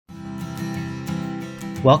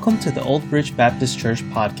Welcome to the Old Bridge Baptist Church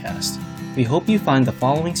podcast. We hope you find the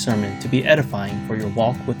following sermon to be edifying for your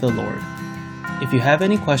walk with the Lord. If you have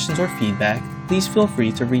any questions or feedback, please feel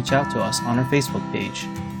free to reach out to us on our Facebook page.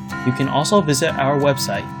 You can also visit our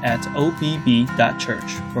website at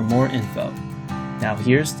obb.church for more info. Now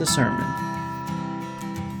here's the sermon.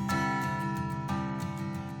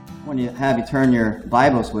 I want to have you turn your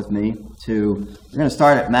Bibles with me we're going to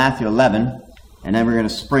start at Matthew 11, and then we're going to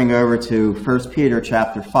spring over to 1 Peter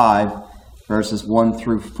chapter 5, verses 1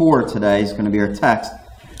 through 4 today is going to be our text.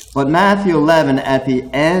 But Matthew 11, at the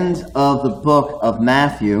end of the book of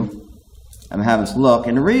Matthew, I'm having us look,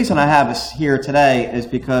 and the reason I have us here today is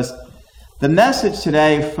because the message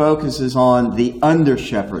today focuses on the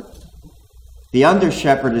under-shepherd. The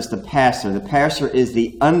under-shepherd is the pastor. The pastor is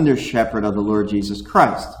the under-shepherd of the Lord Jesus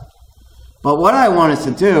Christ. But what I want us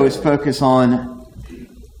to do is focus on,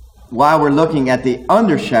 while we're looking at the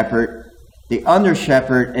under-shepherd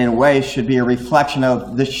in a way should be a reflection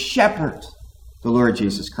of the shepherd, the Lord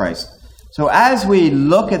Jesus Christ. So as we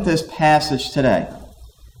look at this passage today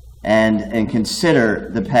and consider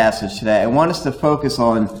the passage today, I want us to focus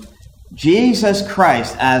on Jesus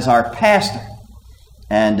Christ as our pastor.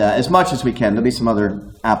 And as much as we can, there'll be some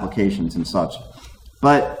other applications and such.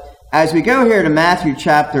 But as we go here to Matthew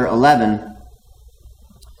chapter 11,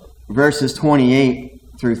 verses 28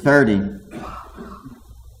 through 30,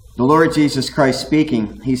 the Lord Jesus Christ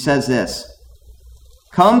speaking, he says this,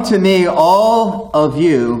 "Come to me, all of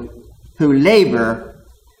you who labor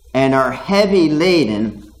and are heavy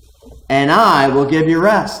laden, and I will give you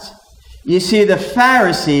rest." You see, the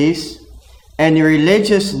Pharisees and the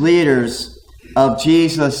religious leaders of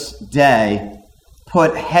Jesus' day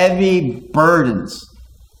put heavy burdens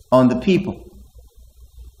on the people.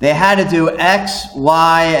 They had to do X,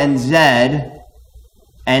 Y, and Z,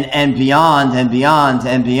 and beyond, and beyond,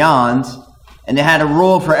 and beyond. And they had a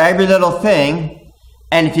rule for every little thing.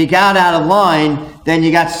 And if you got out of line, then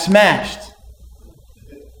you got smashed.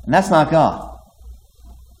 And that's not God.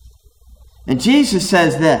 And Jesus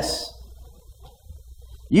says this,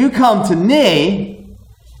 "You come to me,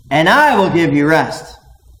 and I will give you rest.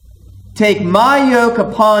 Take my yoke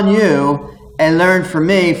upon you and learn from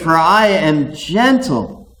me, for I am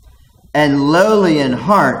gentle and lowly in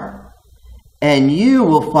heart, and you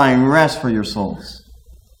will find rest for your souls."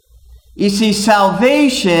 You see,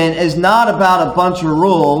 salvation is not about a bunch of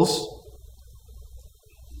rules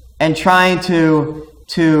and trying to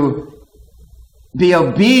be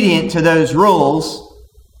obedient to those rules,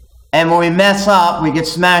 and when we mess up, we get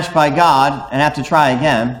smashed by God and have to try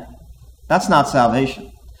again. That's not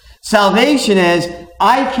salvation. Salvation is,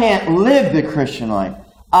 I can't live the Christian life.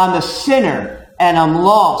 I'm a sinner, and I'm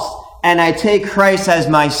lost, and I take Christ as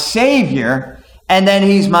my Savior, and then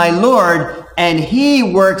He's my Lord, and He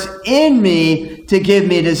works in me to give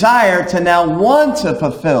me desire to now want to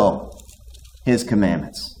fulfill His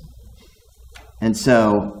commandments. And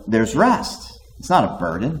so there's rest. It's not a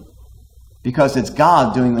burden, because it's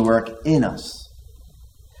God doing the work in us.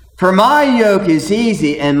 "For my yoke is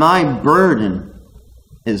easy, and my burden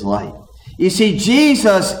is light." You see,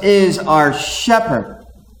 Jesus is our shepherd,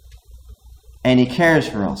 and He cares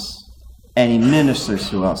for us. And He ministers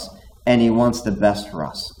to us, and He wants the best for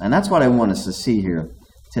us. And that's what I want us to see here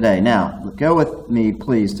today. Now, go with me,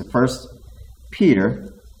 please, to 1 Peter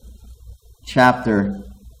chapter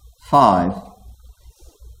 5.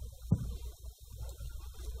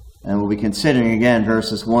 And we'll be considering again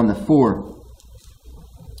verses 1 to 4.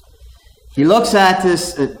 He looks at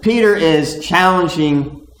this, Peter is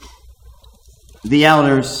challenging the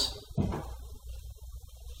elders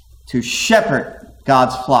to shepherd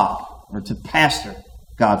God's flock, or to pastor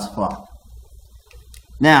God's flock.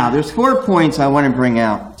 Now, there's 4 points I want to bring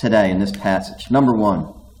out today in this passage. Number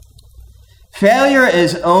 1, failure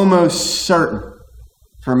is almost certain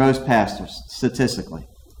for most pastors, statistically.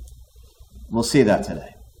 We'll see that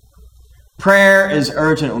today. Prayer is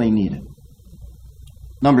urgently needed.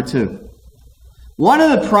 Number 2, one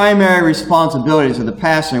of the primary responsibilities of the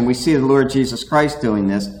pastor, and we see the Lord Jesus Christ doing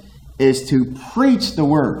this, is to preach the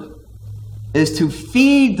word, is to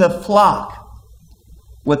feed the flock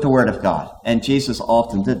with the word of God. And Jesus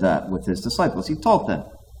often did that with His disciples. He taught them.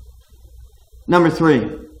 Number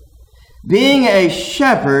 3, being a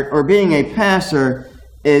shepherd or being a pastor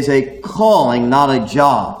is a calling, not a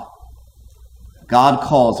job. God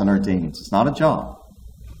calls and ordains. It's not a job.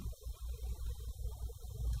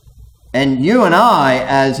 And you and I,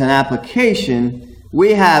 as an application,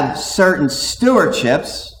 we have certain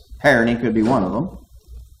stewardships. Parenting could be one of them.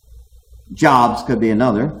 Jobs could be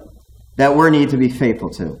another, that we need to be faithful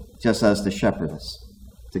to, just as the shepherd is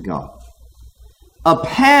to God. A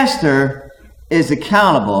pastor is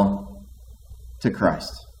accountable to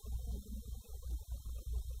Christ.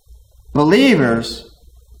 Believers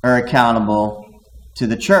are accountable to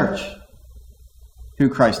the church, who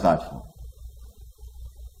Christ died for.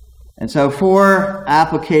 And so 4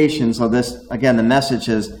 applications of this. Again, the message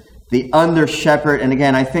is the under-shepherd. And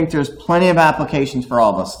again, I think there's plenty of applications for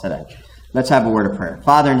all of us today. Let's have a word of prayer.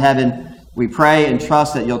 Father in heaven, we pray and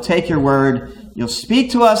trust that you'll take your word, you'll speak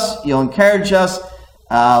to us, you'll encourage us,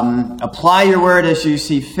 apply your word as you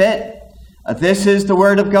see fit. This is the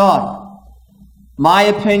word of God. My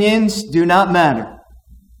opinions do not matter.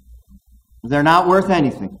 They're not worth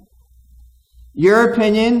anything. Your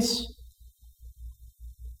opinions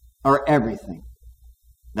are everything.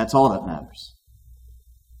 That's all that matters.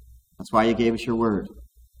 That's why you gave us your word.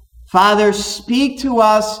 Father, speak to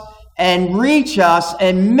us and reach us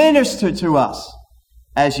and minister to us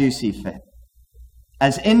as you see fit.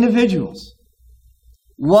 As individuals.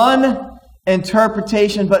 One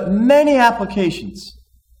interpretation, but many applications.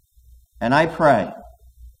 And I pray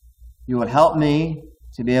you would help me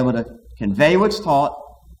to be able to convey what's taught,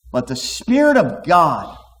 but the Spirit of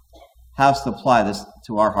God has to apply this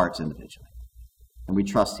to our hearts individually. And we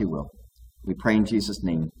trust He will. We pray in Jesus'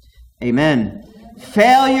 name. Amen.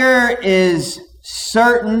 Failure is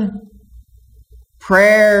certain.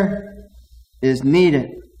 Prayer is needed.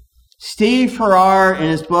 Steve Farrar, in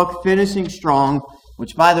his book, Finishing Strong,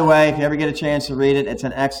 which, by the way, if you ever get a chance to read it, it's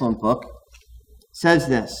an excellent book, says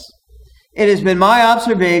this: "It has been my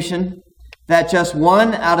observation that just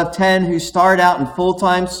 1 out of 10 who start out in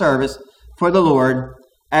full-time service for the Lord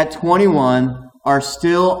at 21 are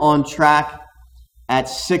still on track at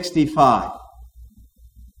 65.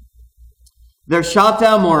 They're shot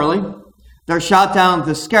down morally. They're shot down with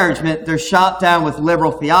discouragement. They're shot down with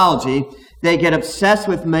liberal theology. They get obsessed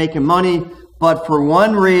with making money, but for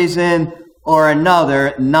one reason or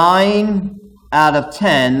another, 9 out of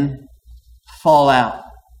 10 fall out."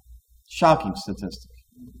 Shocking statistic.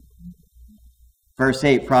 Verse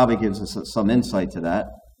 8 probably gives us some insight to that.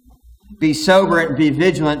 "Be sober and be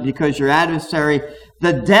vigilant, because your adversary,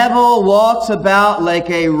 the devil, walks about like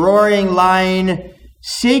a roaring lion,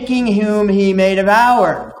 seeking whom he may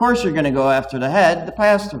devour." Of course you're going to go after the head, the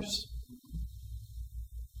pastors.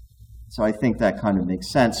 So I think that kind of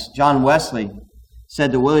makes sense. John Wesley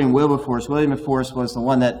said to William Wilberforce, Wilberforce was the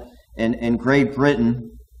one that in Great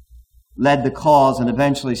Britain led the cause and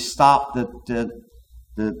eventually stopped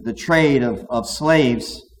the trade of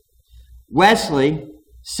slaves. Wesley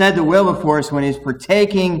said to Wilberforce when he's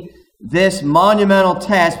partaking this monumental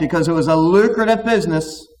task, because it was a lucrative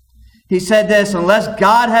business, he said this: "Unless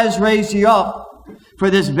God has raised you up for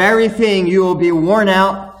this very thing, you will be worn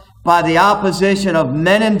out by the opposition of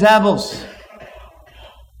men and devils.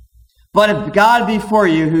 But if God be for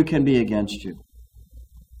you, who can be against you?"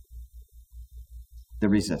 The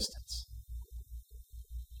resistance.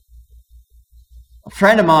 A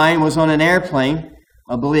friend of mine was on an airplane,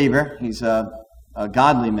 a believer. He's a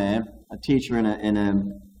godly man, a teacher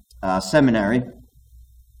in a seminary.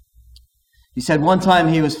 He said one time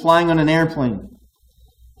he was flying on an airplane,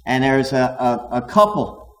 and there's a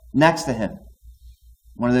couple next to him,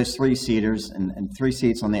 one of those 3-seaters, and 3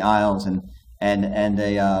 seats on the aisles, on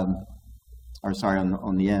the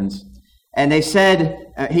ends. And they said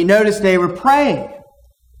he noticed they were praying,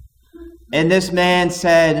 and this man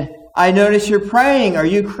said, "I notice you're praying. Are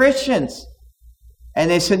you Christians?"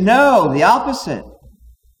 And they said, "No, the opposite.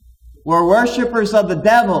 We're worshipers of the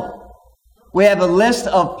devil. We have a list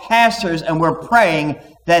of pastors, and we're praying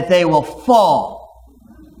that they will fall."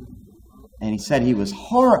 And he said he was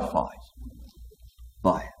horrified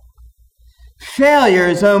by it. Failure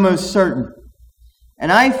is almost certain.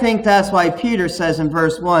 And I think that's why Peter says in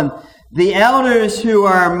verse 1, "The elders who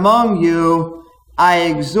are among you I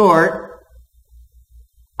exhort,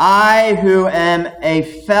 I who am a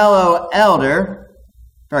fellow elder."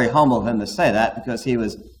 Very humble of him to say that, because he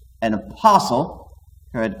was an apostle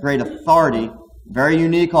who had great authority, very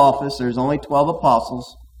unique office. There's only 12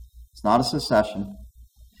 apostles. It's not a succession.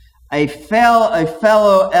 A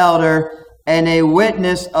fellow elder and a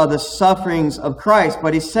witness of the sufferings of Christ.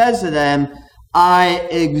 But he says to them, "I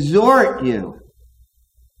exhort you."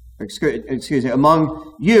 Excuse me,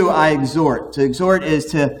 among you I exhort. To exhort is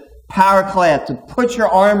to power clap, to put your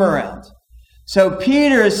arm around. So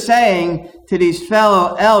Peter is saying to these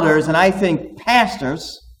fellow elders, and I think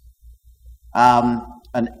pastors,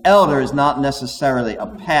 an elder is not necessarily a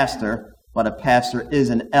pastor, but a pastor is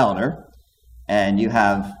an elder. And you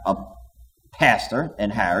have a pastor,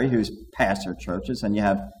 and Harry, who's pastor of churches, and you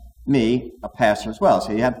have me, a pastor as well.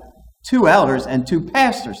 So you have 2 elders and 2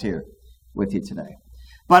 pastors here with you today.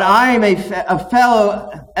 but I am a fellow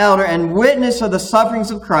elder and witness of the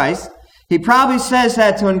sufferings of Christ. He probably says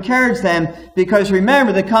that to encourage them because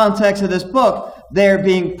remember the context of this book. They're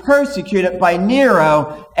being persecuted by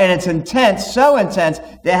Nero, and it's intense, so intense,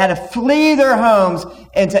 they had to flee their homes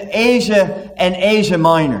into Asia and Asia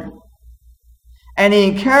Minor. And he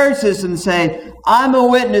encourages them saying, I'm a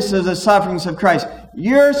witness of the sufferings of Christ.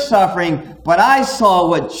 You're suffering, but I saw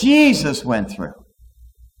what Jesus went through.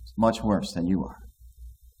 It's much worse than you are.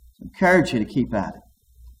 I encourage you to keep at it.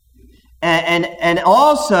 And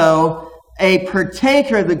also a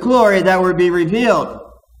partaker of the glory that will be revealed.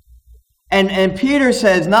 And Peter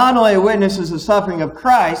says not only witnesses the suffering of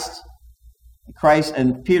Christ,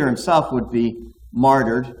 and Peter himself would be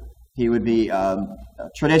martyred. He would be,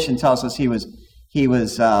 tradition tells us he was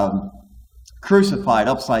crucified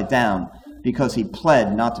upside down because he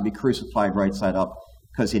pled not to be crucified right side up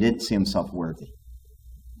because he didn't see himself worthy.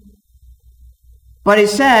 But he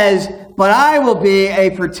says, but I will be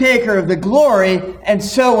a partaker of the glory, and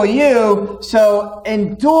so will you. So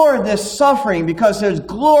endure this suffering because there's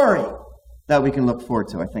glory that we can look forward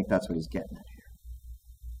to. I think that's what he's getting at here.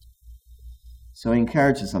 So he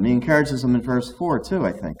encourages them. He encourages them in verse 4 too,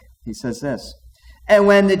 I think. He says this, and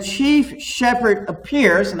when the chief shepherd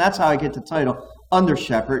appears, and that's how I get the title, under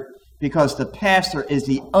shepherd, because the pastor is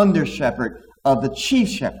the under shepherd of the chief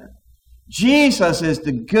shepherd. Jesus is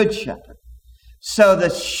the good shepherd. So the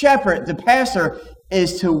shepherd, the pastor,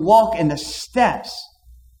 is to walk in the steps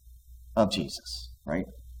of Jesus, right?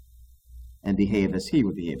 And behave as he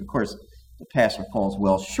would behave. Of course, the pastor falls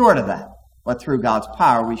well short of that. But through God's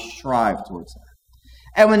power, we strive towards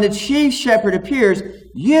that. And when the chief shepherd appears,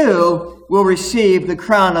 you will receive the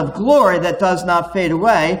crown of glory that does not fade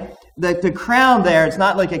away. The crown there, it's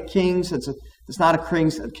not like a king's, it's not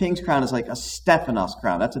a king's crown is like a Stephanos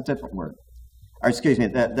crown. That's a different word. Or excuse me,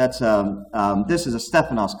 this is a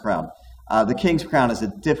Stephanos crown. The king's crown is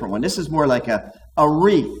a different one. This is more like a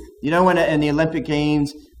wreath. You know, when in the Olympic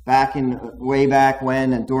Games, way back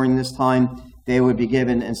when, and during this time, they would be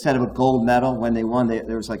given, instead of a gold medal when they won,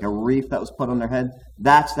 there was like a wreath that was put on their head.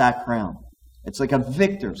 That's that crown. It's like a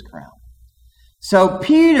victor's crown. So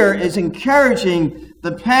Peter is encouraging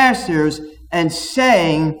the pastors and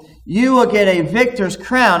saying, you will get a victor's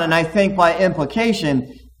crown, and I think by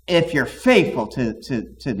implication, if you're faithful to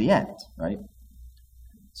the end, right?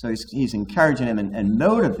 So he's encouraging them and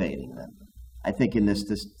motivating them, I think, in this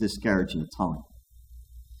discouraging time.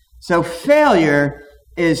 So failure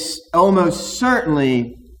is almost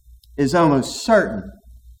certain,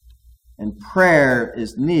 and prayer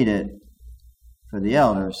is needed for the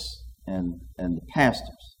elders and the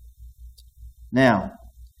pastors. Now,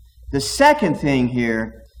 the second thing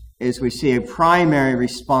here is we see a primary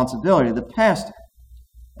responsibility of the pastor.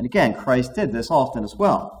 And again, Christ did this often as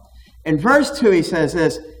well. In verse 2, he says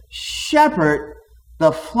this, shepherd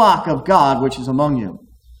the flock of God which is among you.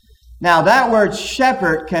 Now, that word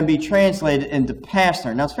shepherd can be translated into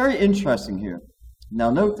pastor. Now, it's very interesting here. Now,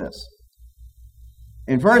 note this.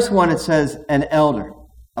 In verse 1, it says an elder.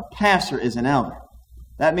 A pastor is an elder.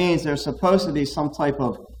 That means there's supposed to be some type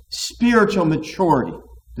of spiritual maturity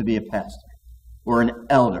to be a pastor or an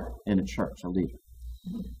elder in a church, a leader.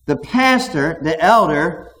 The pastor, the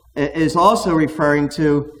elder, is also referring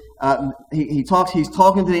to, he's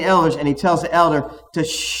talking to the elders, and he tells the elder to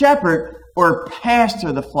shepherd or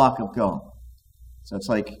pastor the flock of God. So it's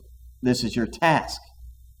like, this is your task.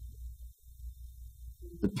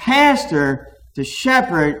 The pastor, to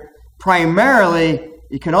shepherd, primarily,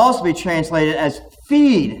 it can also be translated as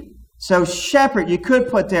feed. So shepherd, you could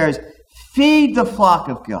put there as feed the flock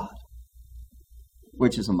of God,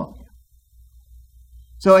 which is among you.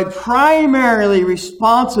 So a primarily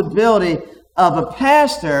responsibility of a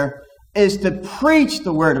pastor is to preach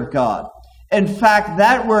the word of God. In fact,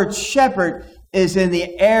 that word shepherd is in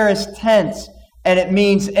the aorist tense, and it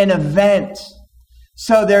means an event.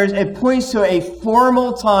 So it points to a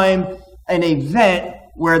formal time, an event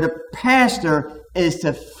where the pastor is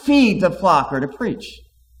to feed the flock or to preach.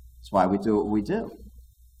 That's why we do what we do.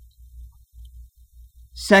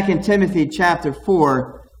 2 Timothy chapter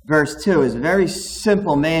 4, verse 2 is a very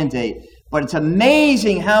simple mandate, but it's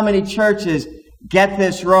amazing how many churches get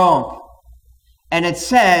this wrong. And it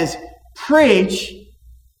says, preach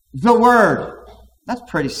the word. That's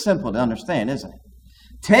pretty simple to understand, isn't it?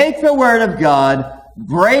 Take the word of God,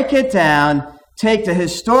 break it down, take the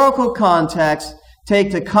historical context,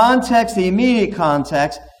 take the context, the immediate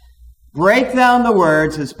context, break down the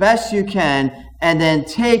words as best you can, and then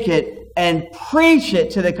take it and preach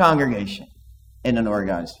it to the congregation in an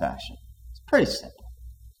organized fashion. It's pretty simple.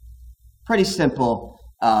 Pretty simple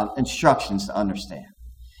instructions to understand.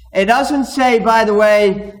 It doesn't say, by the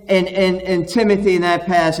way, in Timothy, in that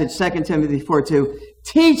passage, 2 Timothy 4:2,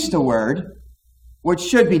 teach the word, which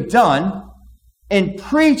should be done. In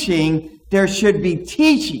preaching, there should be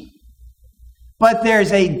teaching. But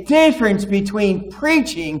there's a difference between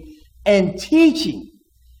preaching and teaching.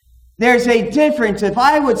 There's a difference. If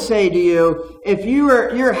I would say to you, if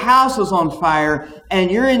your house was on fire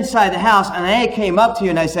and you're inside the house and I came up to you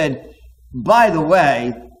and I said, by the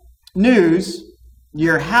way, news,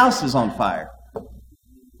 your house is on fire.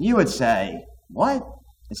 You would say, what?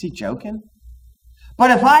 Is he joking? But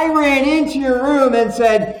if I ran into your room and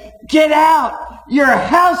said, get out, your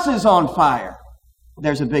house is on fire,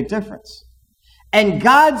 there's a big difference. And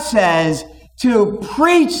God says to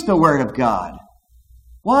preach the word of God.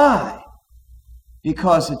 Why?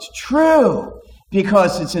 Because it's true.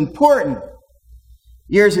 Because it's important.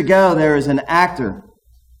 Years ago, there was an actor,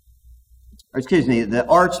 the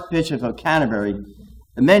Archbishop of Canterbury,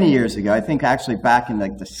 many years ago, I think actually back in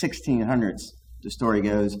like the 1600s, the story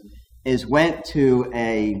goes, went to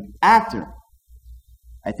a actor.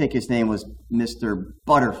 I think his name was Mr.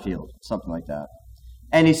 Butterfield, something like that.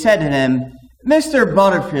 And he said to him, Mr.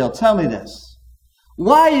 Butterfield, tell me this.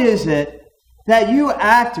 Why is it that you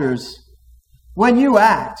actors, when you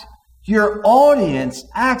act, your audience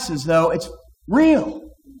acts as though it's real?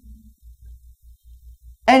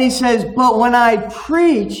 And he says, but when I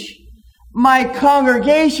preach, my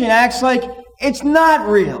congregation acts like it's not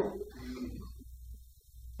real.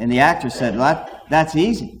 And the actor said, well, that's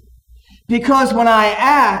easy. Because when I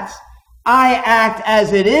act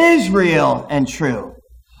as it is real and true.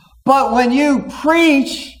 But when you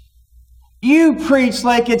preach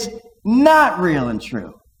like it's not real and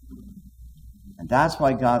true. And that's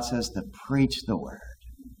why God says to preach the word.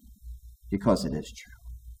 Because it is true.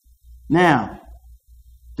 Now,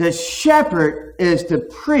 the shepherd is to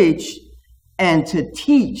preach and to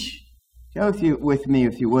teach. Go with me,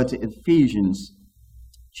 if you would, to Ephesians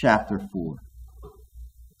chapter 4.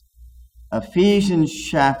 Ephesians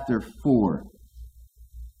chapter 4,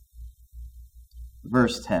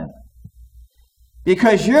 verse 10.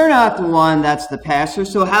 Because you're not the one that's the pastor,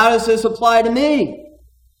 so how does this apply to me?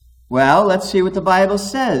 Well, let's see what the Bible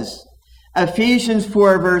says. Ephesians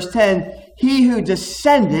 4, verse 10, he who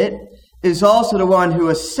descended is also the one who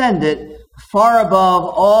ascended far above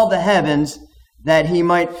all the heavens, that he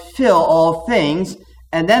might fill all things.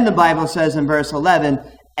 And then the Bible says in verse 11,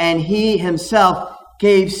 and he himself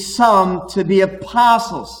gave some to be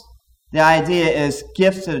apostles. The idea is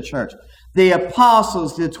gifts to the church. The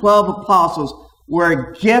apostles, the 12 apostles, were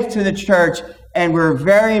a gift to the church and were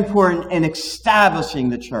very important in establishing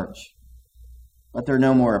the church. But there are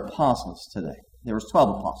no more apostles today. There was 12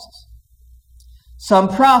 apostles. Some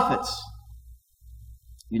prophets.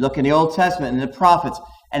 You look in the Old Testament and the prophets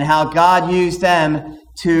and how God used them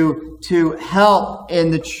to help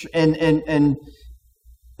in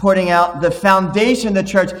putting out the foundation of the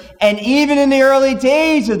church. And even in the early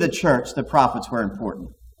days of the church, the prophets were important.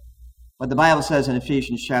 But the Bible says in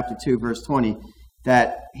Ephesians chapter 2, verse 20,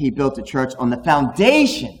 that he built the church on the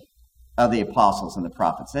foundation of the apostles and the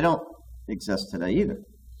prophets. They don't exist today either.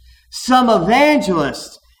 Some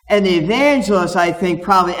evangelists, and the evangelist, I think,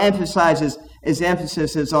 probably his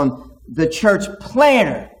emphasis is on the church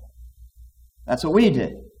planner. That's what we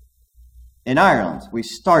did in Ireland. We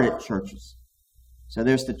started churches. So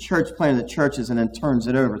there's the church planner of the churches and then turns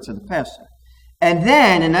it over to the pastor. And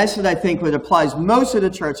then, and that's what I think what applies most of the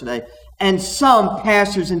church today, and some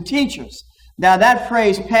pastors and teachers. Now that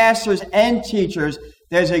phrase, pastors and teachers,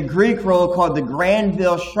 there's a Greek rule called the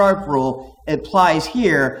Granville-Sharp rule. It applies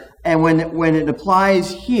here. And when it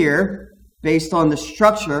applies here, based on the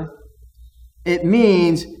structure, it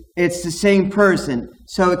means it's the same person.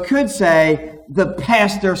 So it could say the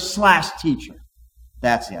pastor/teacher.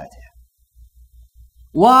 That's the idea.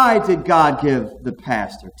 Why did God give the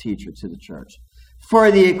pastor, teacher to the church?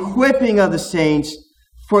 For the equipping of the saints,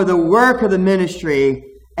 for the work of the ministry,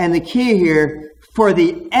 and the key here, for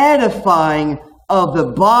the edifying of the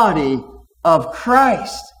body of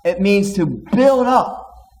Christ. It means to build up,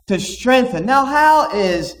 to strengthen. Now, how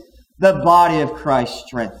is the body of Christ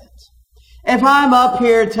strengthened? If I'm up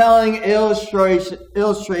here telling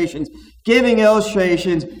illustrations, giving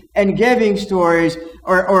illustrations, and giving stories,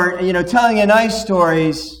 or telling you nice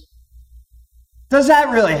stories, does that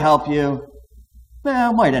really help you?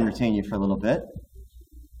 Well, it might entertain you for a little bit.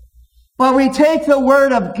 But we take the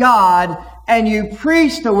Word of God, and you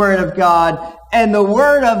preach the Word of God, and the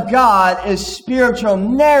Word of God is spiritual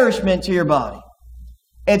nourishment to your body.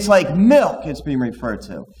 It's like milk, it's being referred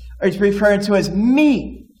to. It's referred to as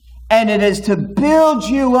meat. And it is to build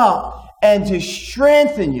you up and to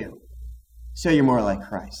strengthen you so you're more like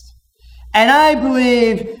Christ. And I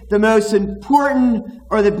believe the most important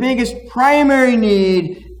or the biggest primary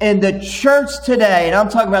need in the church today, and I'm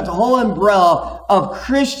talking about the whole umbrella of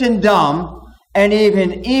Christendom and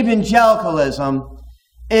even evangelicalism,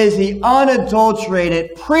 is the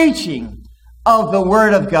unadulterated preaching of the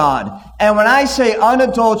Word of God. And when I say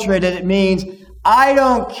unadulterated, it means I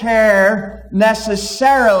don't care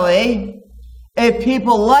necessarily if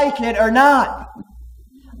people like it or not.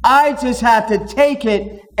 I just have to take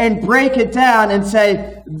it and break it down and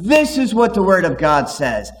say, this is what the Word of God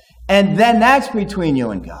says. And then that's between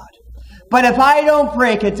you and God. But if I don't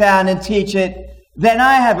break it down and teach it, then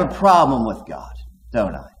I have a problem with God,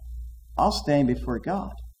 don't I? I'll stand before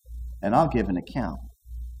God and I'll give an account.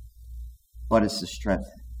 But it's the strength.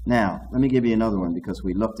 Now, let me give you another one because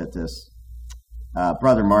we looked at this.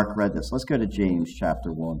 Brother Mark read this. Let's go to James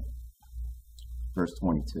chapter 1, verse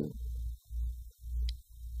 22.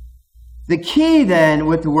 The key then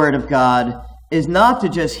with the Word of God is not to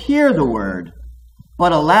just hear the Word,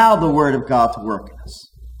 but allow the Word of God to work in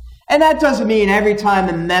us. And that doesn't mean every time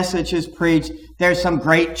a message is preached, there's some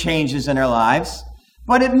great changes in our lives.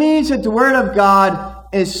 But it means that the Word of God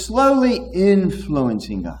is slowly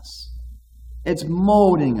influencing us. It's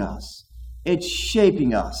molding us. It's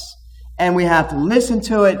shaping us. And we have to listen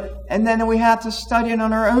to it, and then we have to study it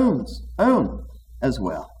on our own as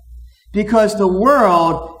well. Because the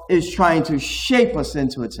world is trying to shape us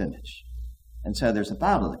into its image. And so there's a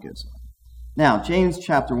battle that goes on. Now, James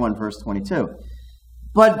chapter 1, verse 22.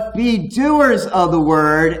 But be doers of the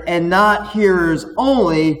word and not hearers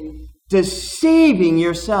only, deceiving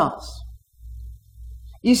yourselves.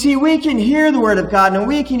 You see, we can hear the word of God and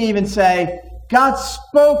we can even say, God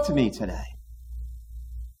spoke to me today.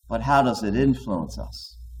 But how does it influence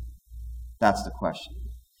us? That's the question.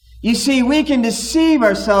 You see, we can deceive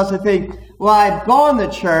ourselves to think, well, I've gone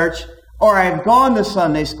to church, or I've gone to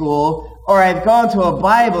Sunday school, or I've gone to a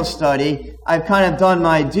Bible study, I've kind of done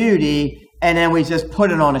my duty, and then we just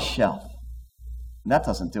put it on a shelf. And that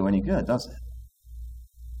doesn't do any good, does it?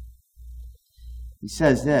 He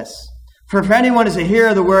says this, for if anyone is a hearer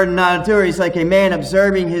of the word and not a doer, he's like a man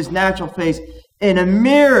observing his natural face in a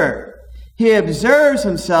mirror. He observes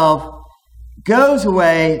himself, goes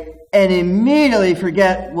away, and immediately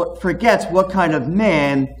forgets what kind of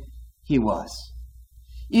man he was.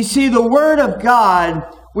 You see, the Word of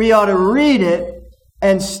God, we ought to read it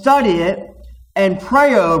and study it and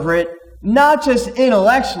pray over it, not just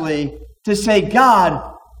intellectually, to say,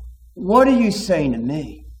 God, what are you saying to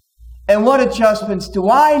me? And what adjustments do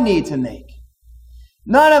I need to make?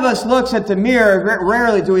 None of us looks at the mirror.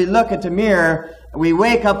 Rarely do we look at the mirror. We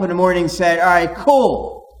wake up in the morning and say, all right,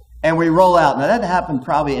 cool. And we roll out. Now, that happened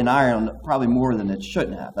probably in Ireland, probably more than it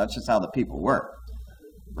shouldn't have. That's just how the people work,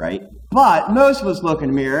 right? But most of us look in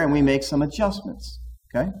the mirror and we make some adjustments,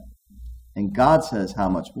 okay? And God says how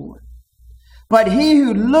much more. But he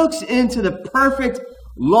who looks into the perfect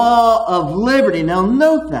law of liberty. Now,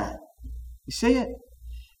 note that. You see it?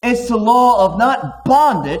 It's the law of not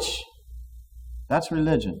bondage. That's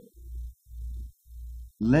religion.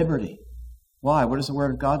 Liberty. Why? What does the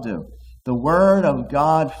Word of God do? The Word of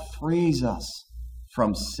God frees us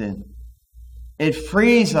from sin. It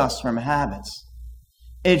frees us from habits.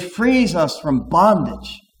 It frees us from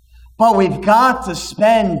bondage. But we've got to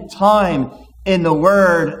spend time in the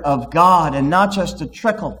Word of God and not just a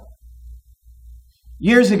trickle.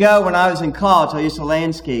 Years ago when I was in college, I used to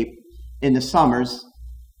landscape in the summers.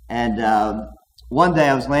 And one day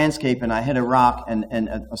I was landscaping, I hit a rock and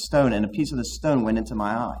a stone, and a piece of the stone went into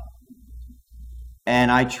my eye.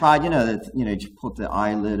 And I tried, you put the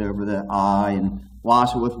eyelid over the eye and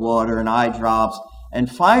wash it with water and eye drops. And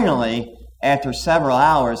finally, after several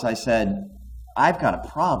hours, I said, I've got a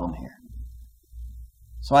problem here.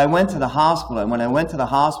 So I went to the hospital. And when I went to the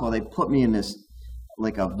hospital, they put me in this,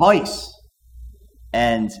 like a vice.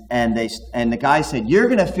 And the guy said, you're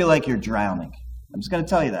going to feel like you're drowning. I'm just going to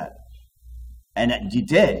tell you that. And he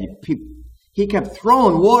did. He kept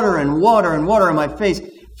throwing water and water and water in my face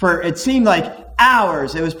for, it seemed like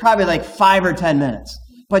hours. It was probably like 5 or 10 minutes.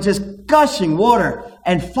 But just gushing water.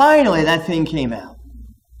 And finally, that thing came out.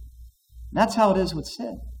 And that's how it is with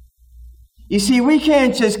sin. You see, we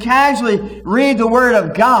can't just casually read the Word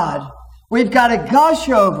of God. We've got to gush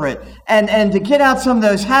over it. And to get out some of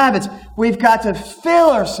those habits, we've got to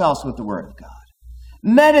fill ourselves with the Word of God.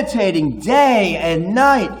 Meditating day and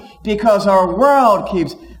night, because our world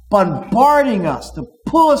keeps bombarding us to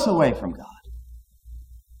pull us away from God.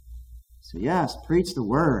 So yes, preach the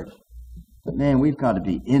Word. But man, we've got to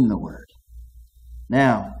be in the Word.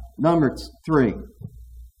 Now, number 3.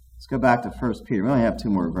 Let's go back to 1 Peter. We only have 2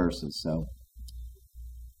 more verses, so.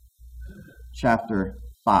 Chapter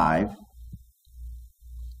 5,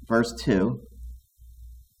 verse 2.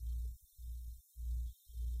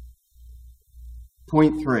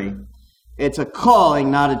 Point 3. It's a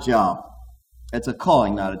calling, not a job. It's a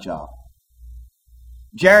calling, not a job.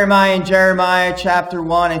 Jeremiah chapter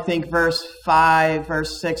 1, I think verse 5,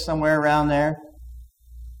 verse 6, somewhere around there,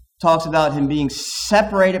 talks about him being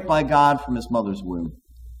separated by God from his mother's womb,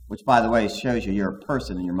 which, by the way, shows you're a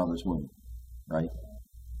person in your mother's womb, right?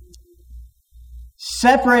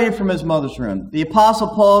 Separated from his mother's womb. The Apostle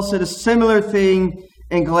Paul said a similar thing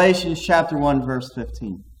in Galatians chapter 1, verse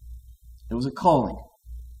 15. It was a calling.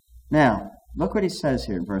 Now, look what he says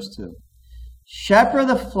here in verse 2. Shepherd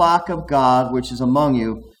the flock of God which is among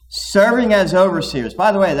you, serving as overseers.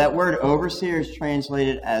 By the way, that word overseer is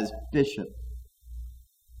translated as bishop.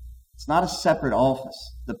 It's not a separate office.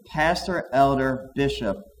 The pastor, elder,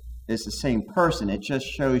 bishop is the same person. It just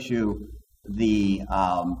shows you the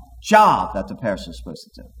job that the pastor is supposed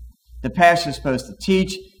to do. The pastor is supposed to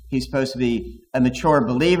teach. He's supposed to be a mature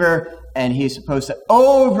believer, and he's supposed to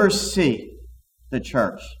oversee the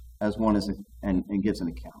church as one is and gives an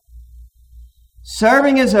account.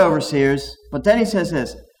 Serving as overseers, but then he says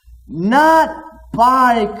this, not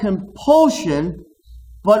by compulsion,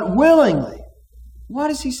 but willingly. Why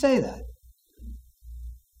does he say that?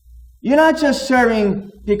 You're not just serving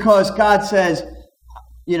because God says,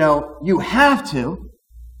 you have to.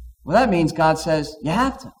 Well, that means God says you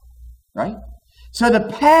have to, right? So the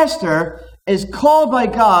pastor is called by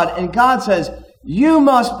God, and God says, you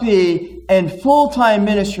must be in full-time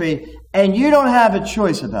ministry, and you don't have a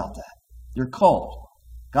choice about that. You're called.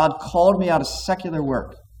 God called me out of secular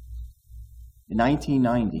work in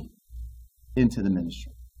 1990 into the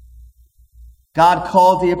ministry. God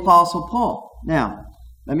called the Apostle Paul. Now,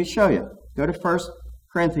 let me show you. Go to 1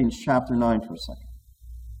 Corinthians chapter 9 for a second.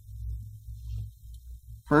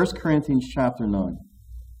 1 Corinthians chapter 9.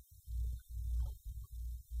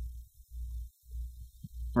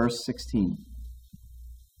 Verse 16.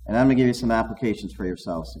 And I'm going to give you some applications for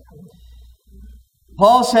yourselves here.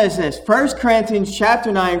 Paul says this, 1 Corinthians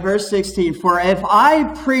chapter 9, verse 16, for if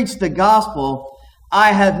I preach the gospel,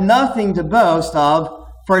 I have nothing to boast of,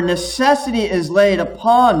 for necessity is laid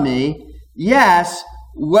upon me. Yes,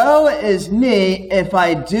 woe is me if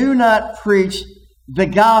I do not preach the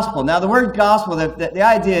gospel. Now, the word gospel, the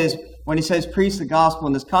idea is, when he says preach the gospel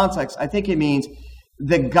in this context, I think it means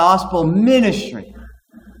the gospel ministry.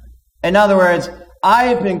 In other words, I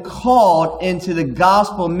have been called into the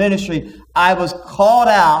gospel ministry. I was called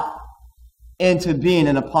out into being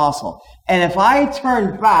an apostle. And if I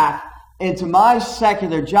turn back into my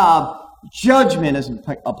secular job, judgment is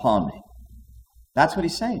upon me. That's what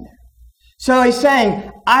he's saying there. So he's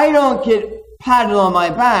saying, I don't get patted on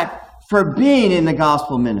my back for being in the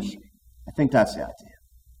gospel ministry. I think that's the idea.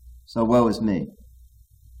 So woe is me.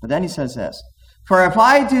 But then he says this, for if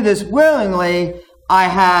I do this willingly, I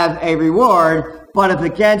have a reward, but if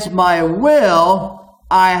against my will,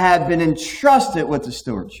 I have been entrusted with the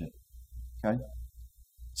stewardship. Okay?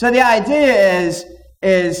 So the idea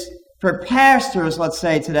is for pastors, let's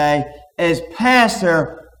say today, is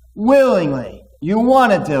pastor willingly. You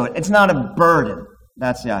want to do it. It's not a burden.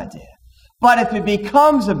 That's the idea. But if it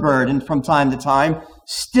becomes a burden from time to time,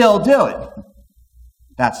 still do it.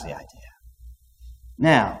 That's the idea.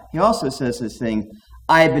 Now, he also says this thing,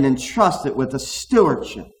 I have been entrusted with a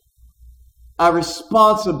stewardship, a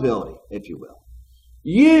responsibility, if you will.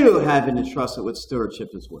 You have been entrusted with stewardship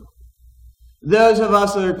as well. Those of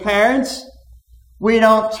us that are parents, we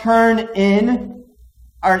don't turn in,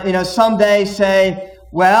 or someday say,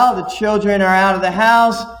 well, the children are out of the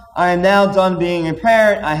house. I am now done being a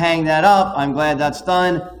parent. I hang that up. I'm glad that's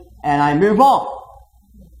done. And I move on.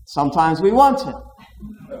 Sometimes we want to.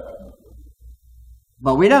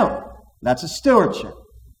 But we don't. That's a stewardship.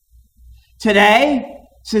 Today,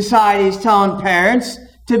 society is telling parents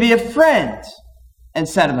to be a friend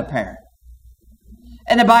instead of a parent.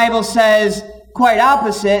 And the Bible says quite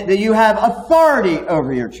opposite, that you have authority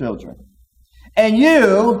over your children. And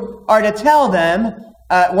you are to tell them,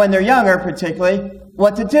 when they're younger particularly,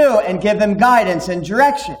 what to do and give them guidance and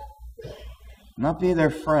direction. Not be their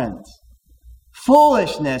friend.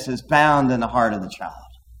 Foolishness is bound in the heart of the child.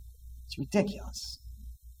 It's ridiculous.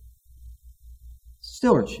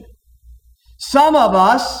 Stewardship. Some of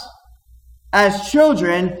us, as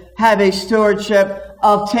children, have a stewardship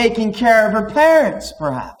of taking care of our parents,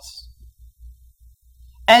 perhaps.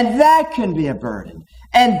 And that can be a burden.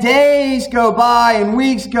 And days go by, and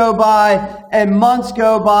weeks go by, and months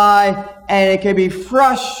go by, and it can be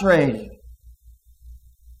frustrating.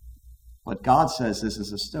 But God says this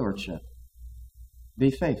is a stewardship.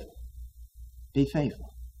 Be faithful. Be faithful.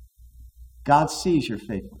 God sees your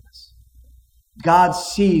faithfulness. God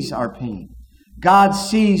sees our pain. God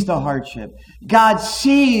sees the hardship. God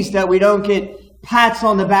sees that we don't get pats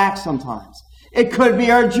on the back sometimes. It could be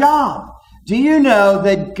our job. Do you know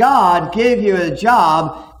that God gave you a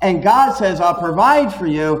job and God says, I'll provide for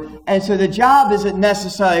you? And so the job isn't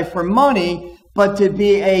necessarily for money, but to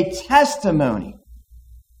be a testimony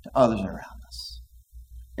to others around us.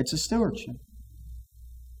 It's a stewardship.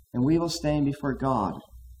 And we will stand before God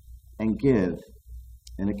and give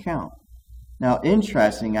an account. Now,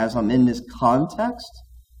 interesting, as I'm in this context,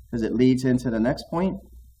 because it leads into the next point,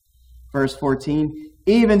 verse 14,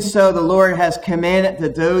 even so the Lord has commanded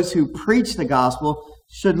that those who preach the gospel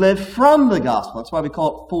should live from the gospel. That's why we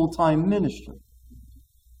call it full-time ministry,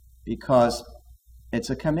 because it's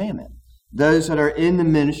a commandment. Those that are in the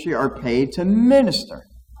ministry are paid to minister,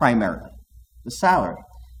 primarily, the salary,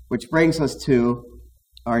 which brings us to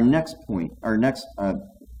our next point, next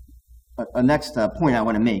point I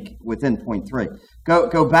want to make within point 3.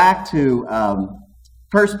 Go back to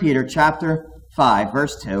 1 Peter chapter 5,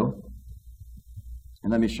 verse 2.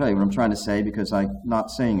 And let me show you what I'm trying to say because I'm not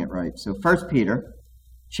saying it right. So 1 Peter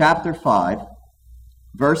chapter 5,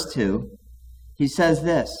 verse 2, he says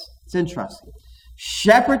this. It's interesting.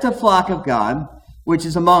 Shepherd the flock of God, which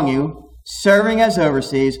is among you, serving as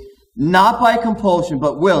overseers, not by compulsion,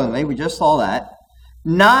 but willingly. We just saw that.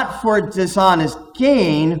 Not for dishonest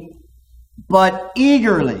gain, but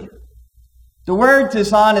eagerly. The word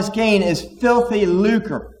dishonest gain is filthy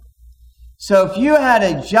lucre. So if you had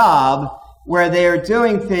a job where they are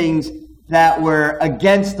doing things that were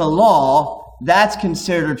against the law, that's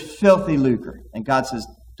considered filthy lucre. And God says,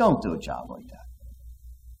 don't do a job like that.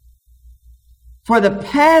 For the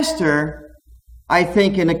pastor, I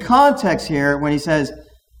think in the context here, when he says,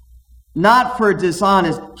 not for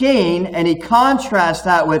dishonest gain, and he contrasts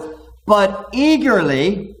that with, but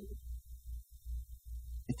eagerly,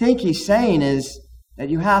 I think he's saying is that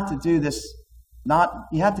you have to do this,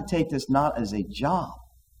 you have to take this not as a job,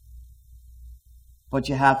 but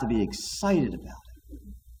you have to be excited about it.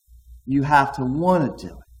 You have to want to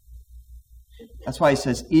do it. That's why he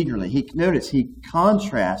says eagerly. Notice he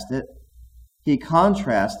contrasted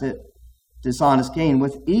dishonest gain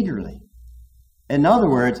with eagerly. In other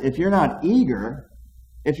words, if you're not eager,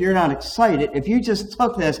 if you're not excited, if you just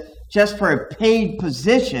took this just for a paid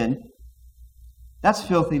position, that's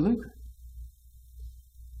filthy lucre.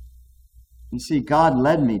 You see, God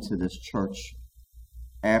led me to this church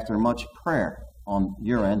after much prayer on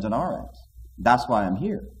your end and our end. That's why I'm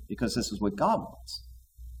here, because this is what God wants.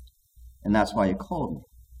 And that's why He called me.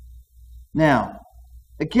 Now,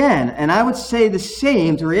 again, and I would say the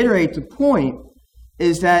same to reiterate the point,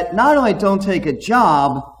 is that not only don't take a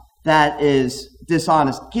job that is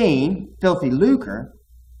dishonest gain, filthy lucre,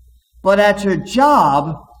 but at your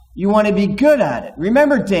job, you want to be good at it.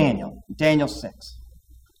 Remember Daniel 6.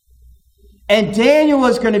 And Daniel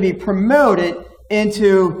was going to be promoted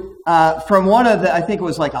into, from one of the, I think it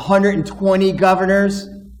was like 120 governors,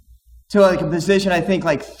 to like a position, I think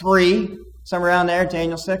like 3, somewhere around there,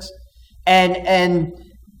 Daniel 6. And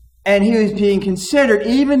he was being considered,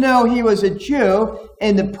 even though he was a Jew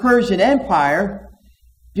in the Persian Empire,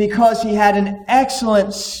 because he had an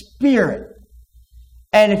excellent spirit.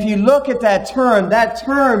 And if you look at that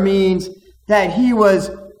term means that he was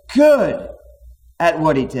good at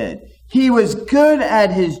what he did. He was good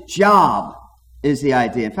at his job, is the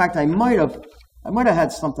idea. In fact, I might have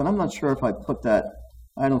had something. I'm not sure if I put that.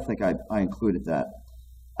 I don't think I included that.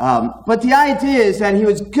 But the idea is that he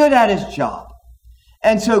was good at his job.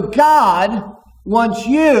 And so God wants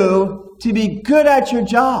you to be good at your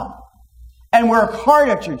job and work hard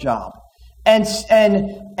at your job and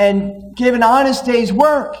give an honest day's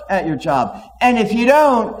work at your job. And if you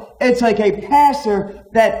don't, it's like a pastor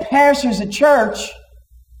that pastors a church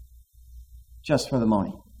just for the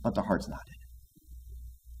money, but the heart's not in it.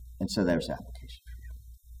 And so there's application for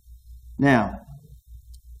you. Now,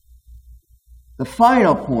 the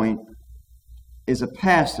final point is a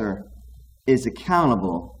pastor is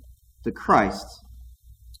accountable to Christ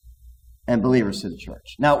and believers to the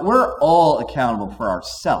church. Now, we're all accountable for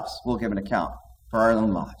ourselves. We'll give an account for our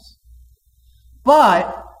own lives.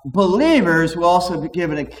 But believers will also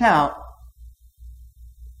give an account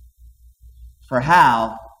for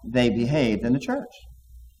how they behaved in the church.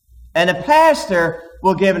 And a pastor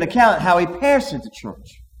will give an account how he pastored the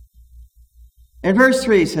church. In verse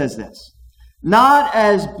 3 he says this, not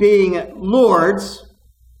as being lords.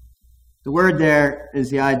 The word there is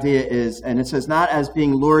the idea is, and it says not as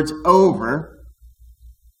being lords over,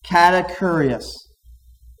 katakurios.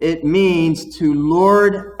 It means to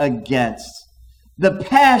lord against. The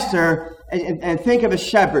pastor, and think of a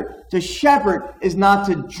shepherd. The shepherd is not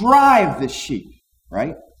to drive the sheep.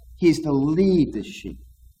 right? He's to lead the sheep.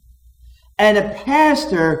 And a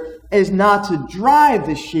pastor is not to drive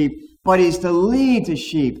the sheep, but he's to lead the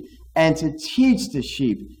sheep and to teach the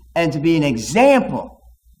sheep and to be an example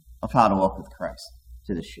of how to walk with Christ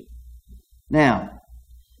to the sheep. Now,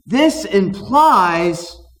 this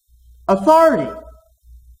implies authority.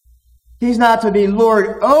 He's not to be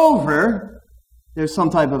lord over. There's some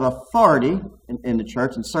type of authority in the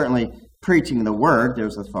church, and certainly preaching the word,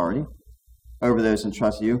 there's authority over those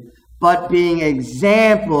entrusted you, but being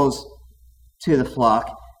examples to the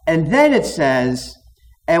flock. And then it says,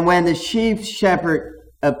 and when the chief shepherd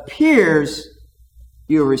appears,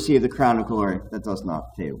 you will receive the crown of glory that does not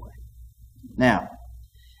fade away. Now,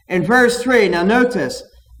 in verse 3, now notice,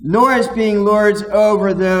 nor as being lords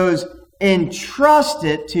over those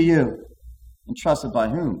entrusted to you. Entrusted by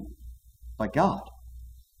whom? By God.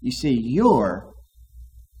 You see, you're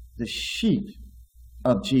the sheep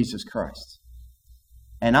of Jesus Christ.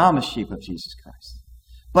 And I'm a sheep of Jesus Christ.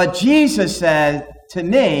 But Jesus said to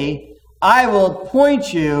me, I will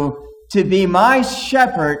appoint you to be my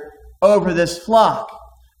shepherd over this flock.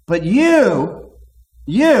 But you're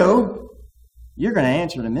going to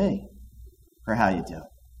answer to me for how you do it.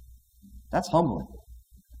 That's humbling.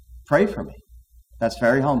 Pray for me. That's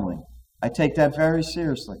very humbling. I take that very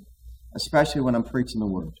seriously, especially when I'm preaching the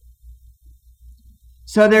word.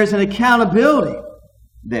 So there's an accountability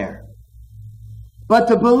there. But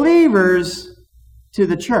the believers to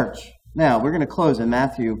the church. Now, we're going to close in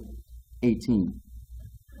Matthew 18.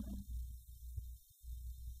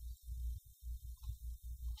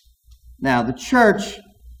 Now, the church,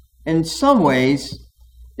 in some ways,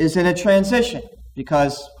 is in a transition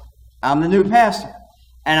because I'm the new pastor,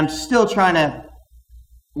 and I'm still trying to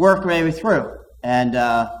work my way through. And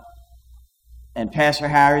Pastor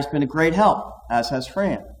Harry's been a great help, as has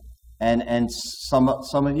Fran, and some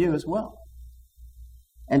of you as well.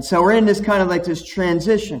 And so we're in this kind of like this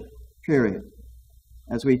transition period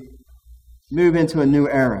as we move into a new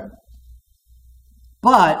era.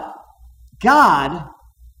 But God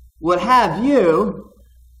would have you,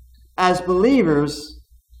 as believers,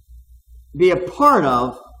 be a part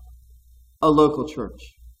of a local church.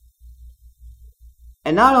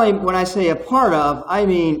 And not only when I say a part of, I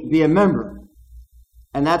mean be a member.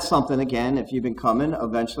 And that's something, again, if you've been coming,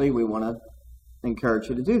 eventually we want to encourage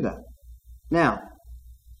you to do that. Now,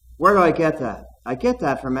 where do I get that? I get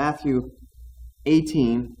that from Matthew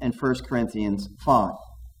 18 and 1 Corinthians 5.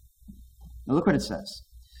 Now look what it says.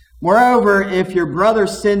 Moreover, if your brother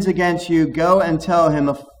sins against you, go and tell him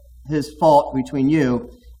of his fault between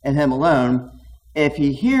you and him alone. If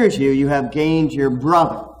he hears you, you have gained your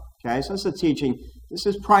brother. Okay, so this is a teaching. This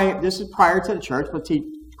is prior to the church, but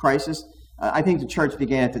Christ is, I think the church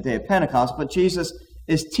began at the day of Pentecost, but Jesus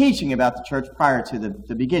is teaching about the church prior to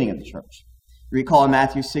the beginning of the church. You recall in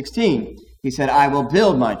Matthew 16, he said, I will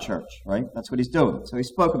build my church, right? That's what he's doing. So he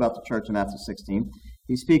spoke about the church in Matthew 16.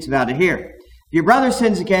 He speaks about it here. If your brother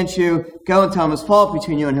sins against you, go and tell him his fault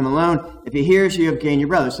between you and him alone. If he hears you, have gained your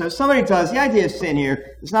brother. So if somebody does, the idea of sin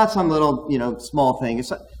here is not some little, small thing.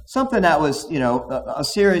 It's something that was, a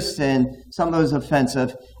serious sin, something that was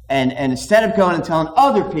offensive. And instead of going and telling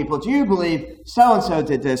other people, do you believe so-and-so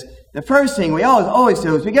did this? The first thing we always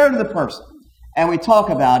do is we go to the person and we talk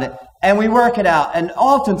about it and we work it out. And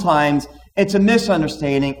oftentimes it's a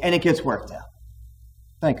misunderstanding and it gets worked out.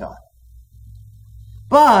 Thank God.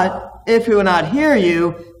 But if he will not hear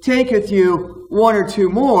you, take with you one or two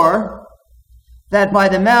more, that by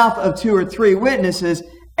the mouth of 2 or 3 witnesses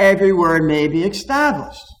every word may be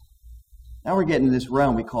established. Now we're getting to this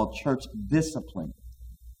realm we call church discipline.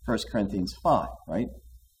 1 Corinthians 5, right?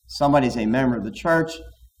 Somebody's a member of the church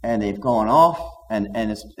and they've gone off and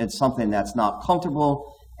it's something that's not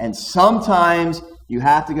comfortable. And sometimes you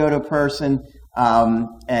have to go to a person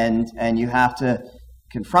and you have to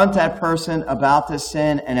confront that person about this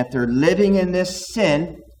sin, and if they're living in this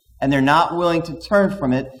sin and they're not willing to turn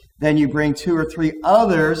from it, then you bring 2 or 3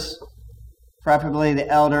 others, preferably the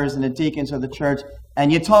elders and the deacons of the church,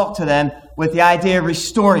 and you talk to them with the idea of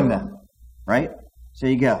restoring them, right? So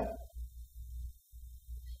you go.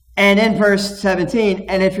 And in verse 17,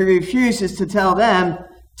 and if he refuses to tell them,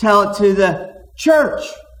 tell it to the church,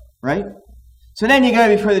 right? So then you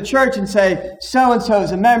go before the church and say, so-and-so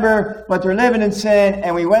is a member, but they're living in sin,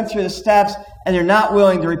 and we went through the steps, and they're not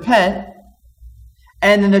willing to repent.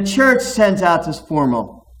 And then the church sends out this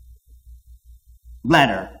formal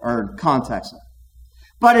letter or context.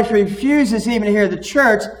 But if he refuses even to hear the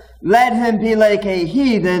church, let him be like a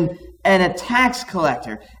heathen and a tax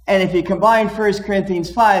collector. And if you combine 1 Corinthians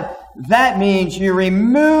 5, that means you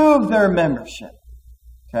remove their membership.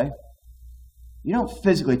 Okay? You don't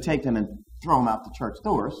physically take them and throw them out the church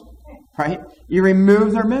doors, right? You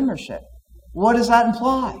remove their membership. What does that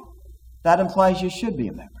imply? That implies you should be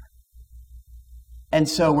a member. And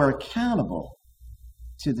so we're accountable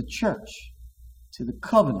to the church, to the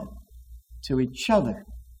covenant, to each other,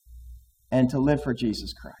 and to live for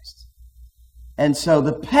Jesus Christ. And so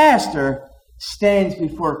the pastor stands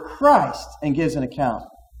before Christ and gives an account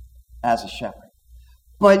as a shepherd.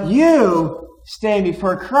 But you stand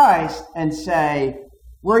before Christ and say,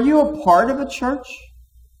 were you a part of a church?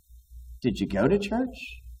 Did you go to church?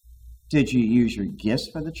 Did you use your gifts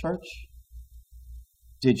for the church?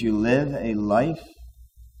 Did you live a life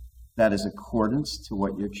that is accordance to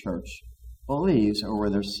what your church believes, or were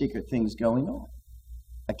there secret things going on?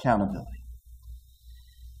 Accountability.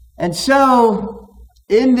 And so,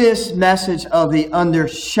 in this message of the under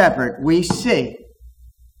shepherd, we see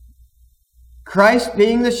Christ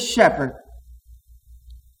being the shepherd.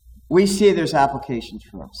 We see there's applications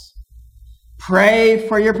for us. Pray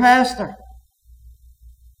for your pastor.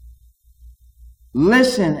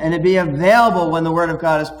 Listen and be available when the Word of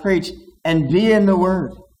God is preached, and be in the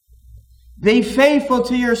Word. Be faithful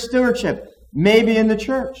to your stewardship, maybe in the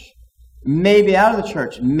church, maybe out of the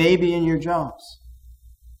church, maybe in your jobs.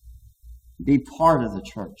 Be part of the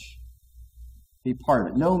church. Be part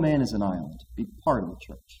of it. No man is an island. Be part of the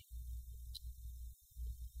church.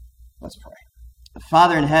 Let's pray.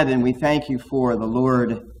 Father in heaven, we thank you for the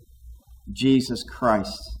Lord Jesus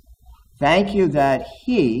Christ. Thank you that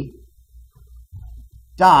He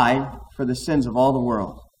died for the sins of all the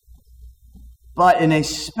world. But in a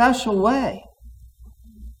special way,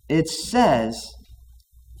 it says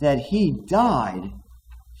that He died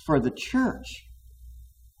for the church.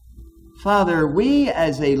 Father, we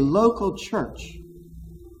as a local church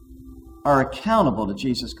are accountable to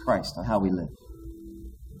Jesus Christ on how we live.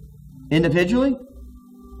 Individually,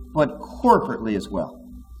 but corporately as well.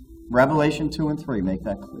 Revelation 2 and 3 make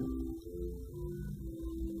that clear.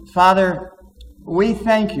 Father, we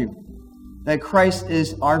thank you that Christ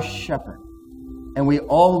is our shepherd, and we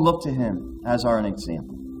all look to Him as our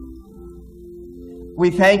example.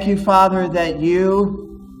 We thank you, Father, that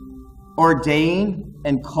you ordain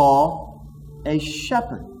and call a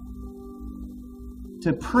shepherd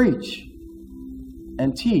to preach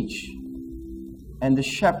and teach and to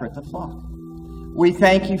shepherd the flock. We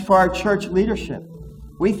thank you for our church leadership.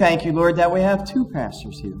 We thank you, Lord, that we have 2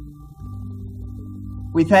 pastors here.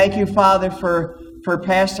 We thank you, Father, for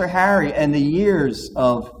Pastor Harry and the years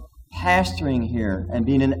of pastoring here and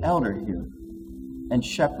being an elder here and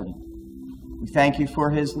shepherding. We thank you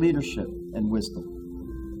for his leadership and wisdom.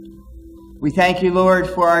 We thank you, Lord,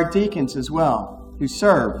 for our deacons as well, who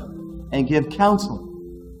serve and give counsel.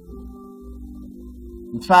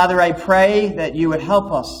 And Father, I pray that you would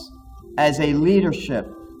help us as a leadership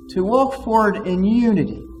to walk forward in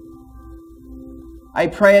unity. I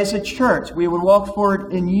pray as a church we would walk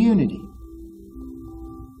forward in unity.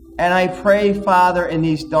 And I pray, Father, in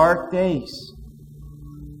these dark days,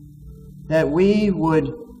 that we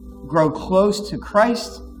would grow close to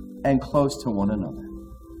Christ and close to one another.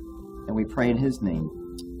 And we pray in His name.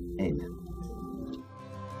 Amen.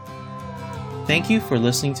 Thank you for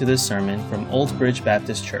listening to this sermon from Old Bridge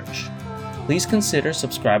Baptist Church. Please consider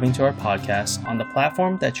subscribing to our podcast on the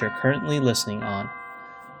platform that you're currently listening on.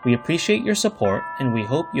 We appreciate your support, and we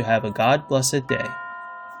hope you have a God-blessed day.